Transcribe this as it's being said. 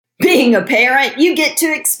Being a parent, you get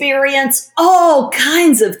to experience all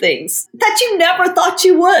kinds of things that you never thought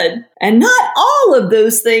you would. And not all of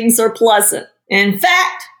those things are pleasant. In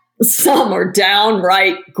fact, some are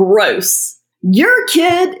downright gross. Your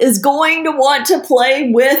kid is going to want to play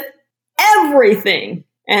with everything.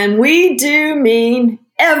 And we do mean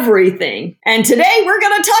everything. And today we're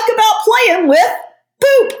going to talk about playing with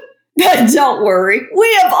poop. But don't worry,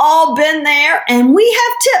 we have all been there, and we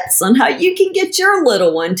have tips on how you can get your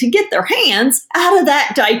little one to get their hands out of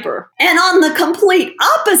that diaper. And on the complete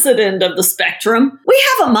opposite end of the spectrum, we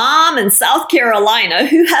have a mom in South Carolina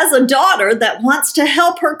who has a daughter that wants to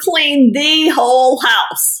help her clean the whole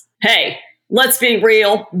house. Hey, let's be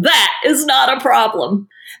real, that is not a problem.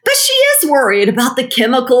 But she is worried about the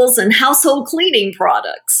chemicals and household cleaning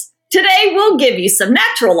products. Today, we'll give you some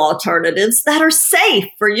natural alternatives that are safe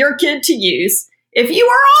for your kid to use if you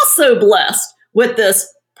are also blessed with this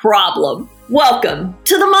problem. Welcome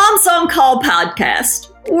to the Moms on Call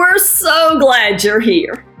podcast. We're so glad you're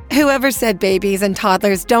here. Whoever said babies and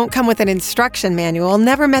toddlers don't come with an instruction manual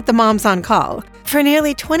never met the Moms on Call. For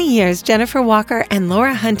nearly 20 years, Jennifer Walker and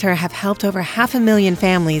Laura Hunter have helped over 500,000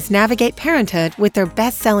 families navigate parenthood with their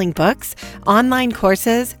best-selling books, online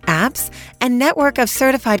courses, apps, and network of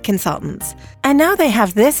certified consultants. And now they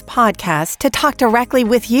have this podcast to talk directly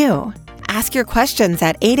with you. Ask your questions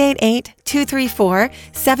at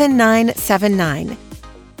 888-234-7979.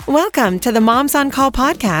 Welcome to the Moms on Call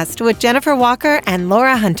podcast with Jennifer Walker and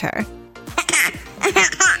Laura Hunter.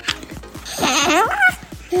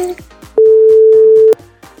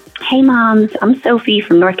 Hey moms, I'm Sophie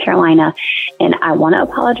from North Carolina, and I want to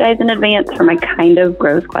apologize in advance for my kind of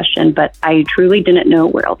gross question, but I truly didn't know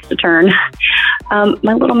where else to turn.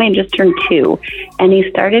 My little man just turned 2, and he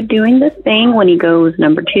started doing this thing when he goes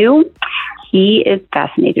number 2. He is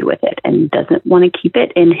fascinated with it and doesn't want to keep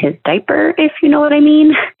it in his diaper, if you know what I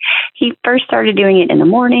mean. He first started doing it in the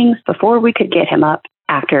mornings before we could get him up.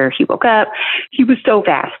 After he woke up, he was so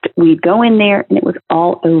fast. We'd go in there, and it was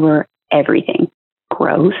all over everything.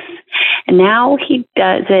 Gross. And now he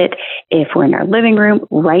does it if we're in our living room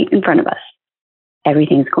right in front of us.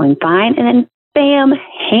 Everything's going fine. And then bam,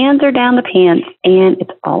 hands are down the pants and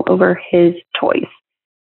it's all over his toys.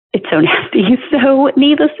 It's so nasty. So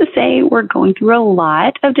needless to say, we're going through a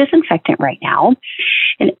lot of disinfectant right now.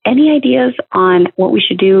 And any ideas on what we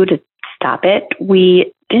should do to stop it?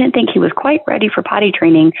 We didn't think he was quite ready for potty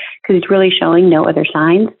training because he's really showing no other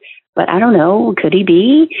signs. But I don't know, could he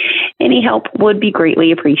be? Any help would be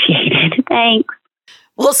greatly appreciated. Thanks.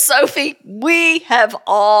 Well, Sophie, we have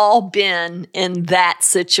all been in that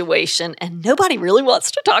situation, and nobody really wants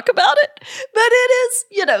to talk about it. But it is,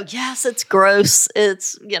 yes, it's gross.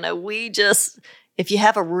 It's, if you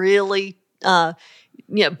have a really,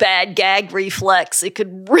 bad gag reflex, it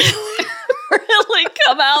could really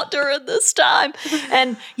come out during this time.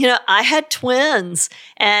 And, I had twins,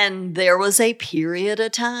 and there was a period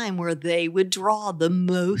of time where they would draw the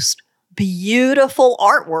most beautiful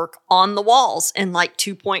artwork on the walls in like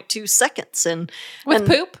 2.2 seconds. With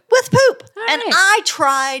poop? With poop. All and right. I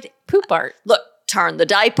tried Poop art. Look, turn the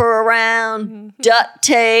diaper around, duct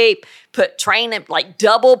tape,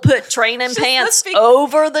 double put training pants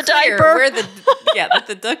over the diaper. Where that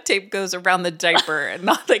the duct tape goes around the diaper and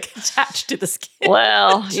not like attached to the skin.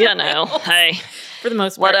 Well, hey. For the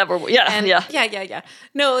most part. Whatever. Yeah.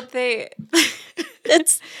 No,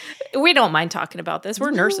 we don't mind talking about this.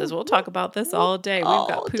 We're nurses. We'll talk about this all day. We've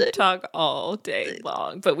got poop talk all day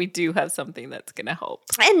long, but we do have something that's going to help.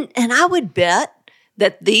 And I would bet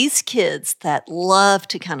that these kids that love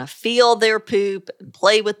to kind of feel their poop and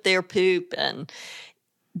play with their poop, and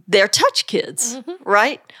they're touch kids,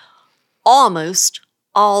 right? Almost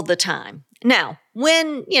all the time. Now,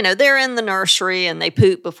 when, they're in the nursery and they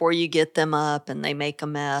poop before you get them up and they make a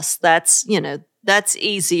mess, that's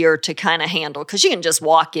easier to kind of handle because you can just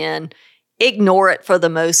walk in, ignore it for the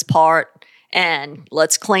most part, and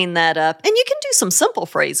let's clean that up. And you can do some simple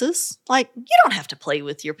phrases like, you don't have to play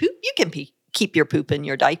with your poop. You can keep your poop in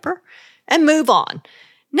your diaper and move on.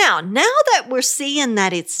 Now that we're seeing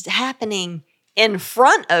that it's happening in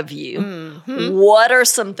front of you, what are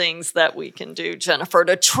some things that we can do, Jennifer,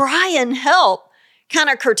 to try and help kind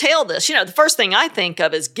of curtail this? The first thing I think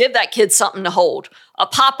of is give that kid something to hold, a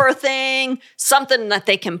popper thing, something that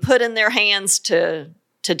they can put in their hands to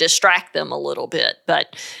distract them a little bit.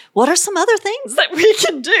 But what are some other things that we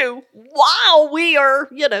can do while we are,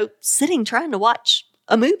 sitting trying to watch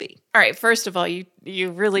a movie? All right. First of all, you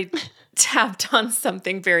really tapped on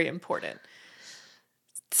something very important.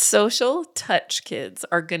 Social touch kids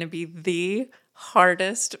are going to be the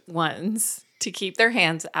hardest ones to keep their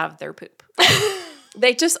hands out of their poop.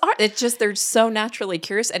 They just are. It's just, they're so naturally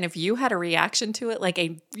curious. And if you had a reaction to it like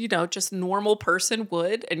a, just normal person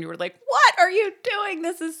would, and you were like, what are you doing?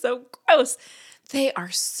 This is so gross. They are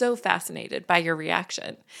so fascinated by your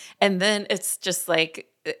reaction. And then it's just like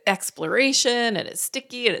exploration, and it's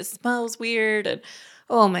sticky, and it smells weird. And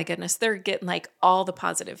oh my goodness, they're getting like all the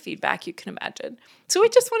positive feedback you can imagine. So we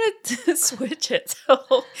just wanted to switch it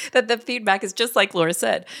so that the feedback is just like Laura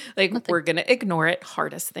said. Like, we're going to ignore it.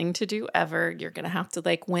 Hardest thing to do ever. You're going to have to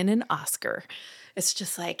like win an Oscar. It's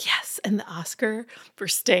just like, yes. And the Oscar for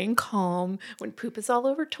staying calm when poop is all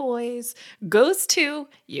over toys goes to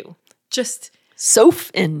you. Just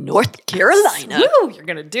Soph in North Carolina. Woo, you're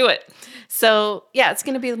going to do it. So yeah, it's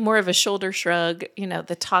going to be more of a shoulder shrug.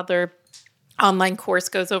 The toddler online course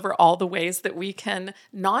goes over all the ways that we can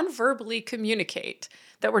non-verbally communicate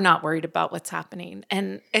that we're not worried about what's happening.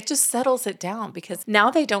 And it just settles it down, because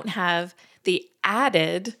now they don't have the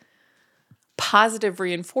added positive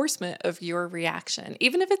reinforcement of your reaction.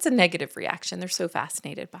 Even if it's a negative reaction, they're so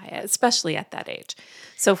fascinated by it, especially at that age.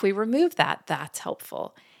 So if we remove that, that's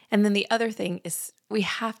helpful. And then the other thing is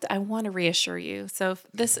I want to reassure you. So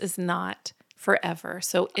this is not forever.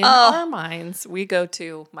 So in our minds, we go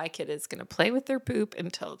to, my kid is going to play with their poop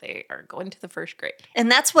until they are going to the first grade.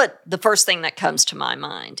 And that's what the first thing that comes to my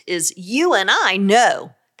mind is, you and I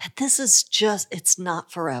know that this is it's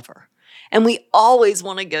not forever. And we always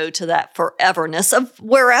want to go to that foreverness of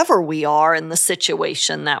wherever we are in the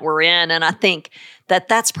situation that we're in. And I think that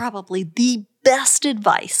that's probably the best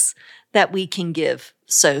advice that we can give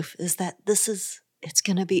Soph, is that it's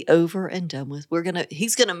going to be over and done with.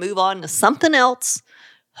 He's going to move on to something else.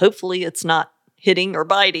 Hopefully it's not hitting or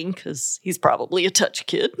biting, because he's probably a touch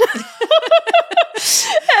kid. and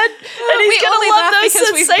he's going to love those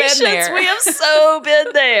sensations. We have so been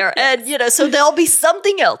there. And, so there'll be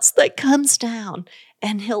something else that comes down.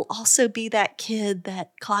 And he'll also be that kid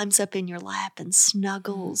that climbs up in your lap and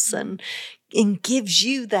snuggles and gives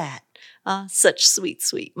you that such sweet,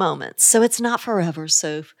 sweet moments. So it's not forever,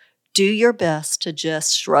 Soph. Do your best to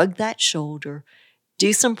just shrug that shoulder,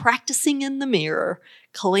 do some practicing in the mirror,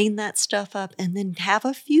 clean that stuff up, and then have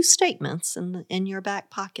a few statements in your back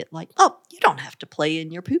pocket like, oh, you don't have to play in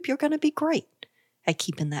your poop. You're going to be great at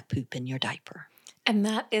keeping that poop in your diaper. And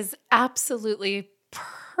that is absolutely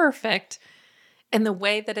perfect in the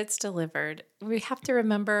way that it's delivered. We have to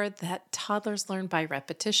remember that toddlers learn by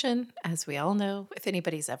repetition, as we all know, if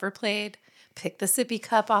anybody's ever played. Pick the sippy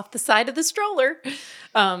cup off the side of the stroller.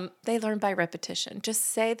 They learn by repetition. Just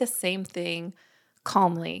say the same thing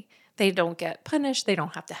calmly. They don't get punished. They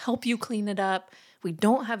don't have to help you clean it up. We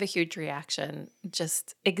don't have a huge reaction,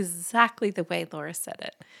 just exactly the way Laura said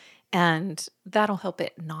it. And that'll help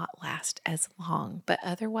it not last as long. But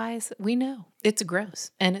otherwise, we know it's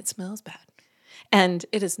gross and it smells bad. And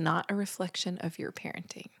it is not a reflection of your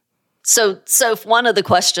parenting. So one of the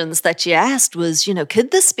questions that you asked was, could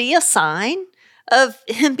this be a sign of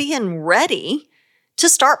him being ready to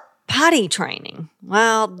start potty training?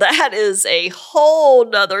 Well, that is a whole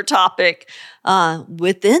nother topic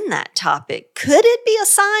within that topic. Could it be a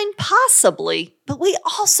sign? Possibly, but we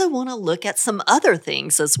also want to look at some other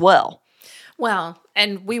things as well. Well,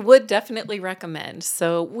 and we would definitely recommend.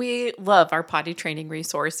 So we love our potty training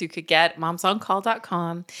resource. You could get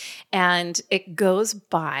momsoncall.com, and it goes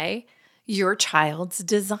by your child's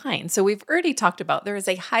design. So we've already talked about there is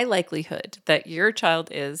a high likelihood that your child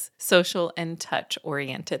is social and touch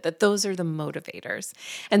oriented, that those are the motivators.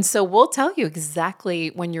 And so we'll tell you exactly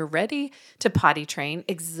when you're ready to potty train,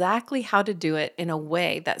 exactly how to do it in a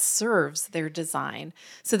way that serves their design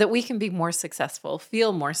so that we can be more successful,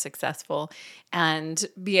 feel more successful, and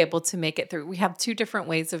be able to make it through. We have 2 different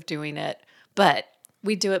ways of doing it, but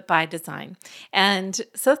we do it by design. And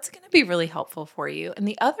so it's going to be really helpful for you. And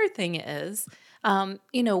the other thing is,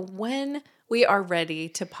 when we are ready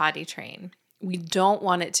to potty train, we don't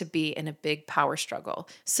want it to be in a big power struggle.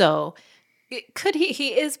 So he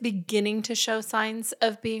is beginning to show signs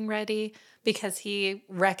of being ready because he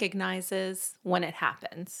recognizes when it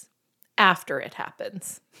happens, after it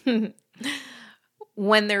happens.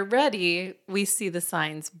 When they're ready, we see the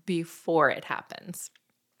signs before it happens.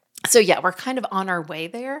 So yeah, we're kind of on our way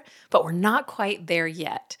there, but we're not quite there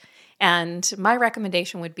yet. And my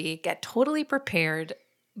recommendation would be get totally prepared.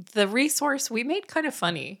 The resource we made kind of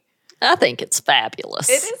funny. I think it's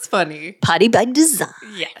fabulous. It is funny. Potty by design.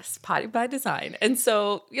 Yes, potty by design. And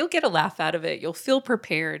so you'll get a laugh out of it. You'll feel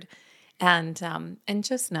prepared, and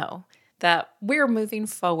just know that we're moving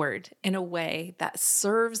forward in a way that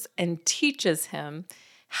serves and teaches him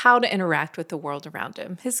how to interact with the world around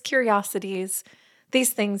him. His curiosities.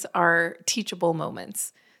 These things are teachable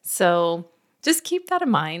moments. So Just keep that in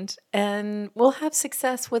mind, and we'll have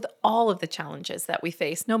success with all of the challenges that we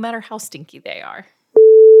face, no matter how stinky they are.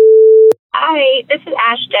 Hi, this is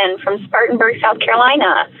Ashton from Spartanburg, South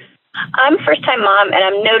Carolina. I'm a first-time mom, and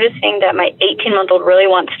I'm noticing that my 18-month-old really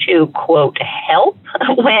wants to, quote, help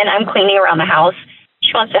when I'm cleaning around the house.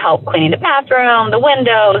 She wants to help cleaning the bathroom, the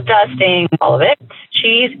windows, dusting, all of it.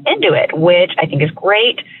 She's into it, which I think is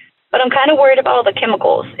great, but I'm kind of worried about all the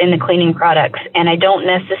chemicals in the cleaning products, and I don't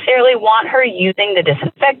necessarily want her using the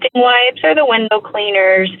disinfecting wipes or the window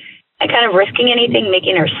cleaners and kind of risking anything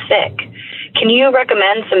making her sick. Can you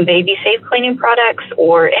recommend some baby-safe cleaning products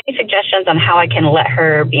or any suggestions on how I can let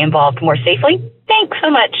her be involved more safely? Thanks so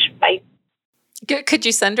much. Bye. Could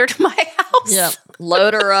you send her to my house? Yeah,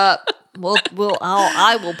 load her up.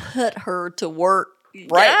 I will put her to work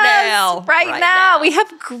now. Right now. We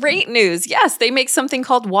have great news. Yes, they make something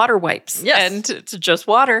called water wipes. Yes. And it's just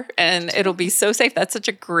water, and it'll be so safe. That's such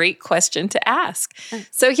a great question to ask.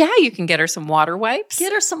 So yeah, you can get her some water wipes.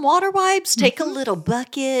 Get her some water wipes. Take a little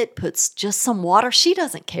bucket, puts just some water. She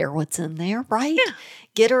doesn't care what's in there, right? Yeah.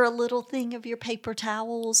 Get her a little thing of your paper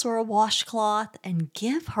towels or a washcloth and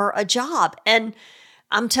give her a job. And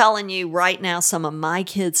I'm telling you right now, some of my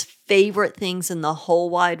kids' favorite things in the whole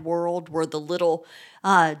wide world were the little,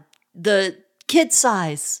 the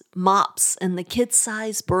kid-size mops and the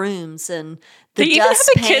kid-size brooms and the they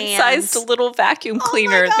dust even have a kid-sized little vacuum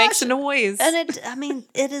cleaner. It makes a noise. And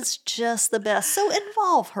it is just the best. So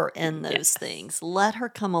involve her in those things. Let her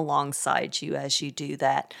come alongside you as you do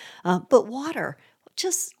that. But water.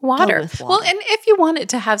 Just water. Go with water. Well, and if you want it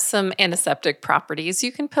to have some antiseptic properties,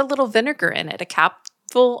 you can put a little vinegar in it, a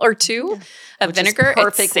capful or two of vinegar.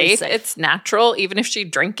 It's safe. It's natural. Even if she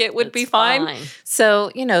drank it, would be fine. So,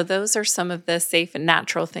 those are some of the safe and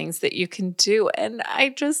natural things that you can do. And I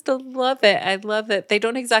just love it. I love it. They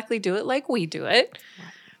don't exactly do it like we do it,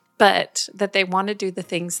 but that they want to do the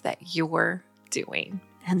things that you're doing.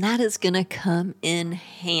 And that is going to come in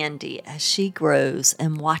handy as she grows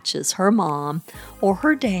and watches her mom or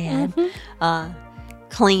her dad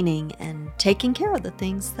cleaning and taking care of the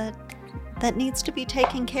things that needs to be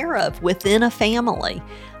taken care of within a family.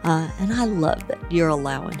 And I love that you're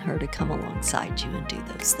allowing her to come alongside you and do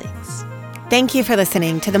those things. Thank you for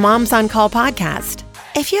listening to the Moms on Call podcast.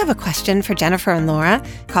 If you have a question for Jennifer and Laura,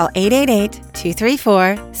 call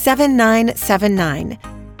 888-234-7979.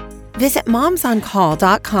 Visit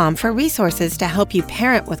momsoncall.com for resources to help you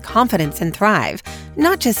parent with confidence and thrive,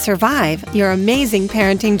 not just survive your amazing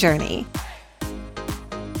parenting journey.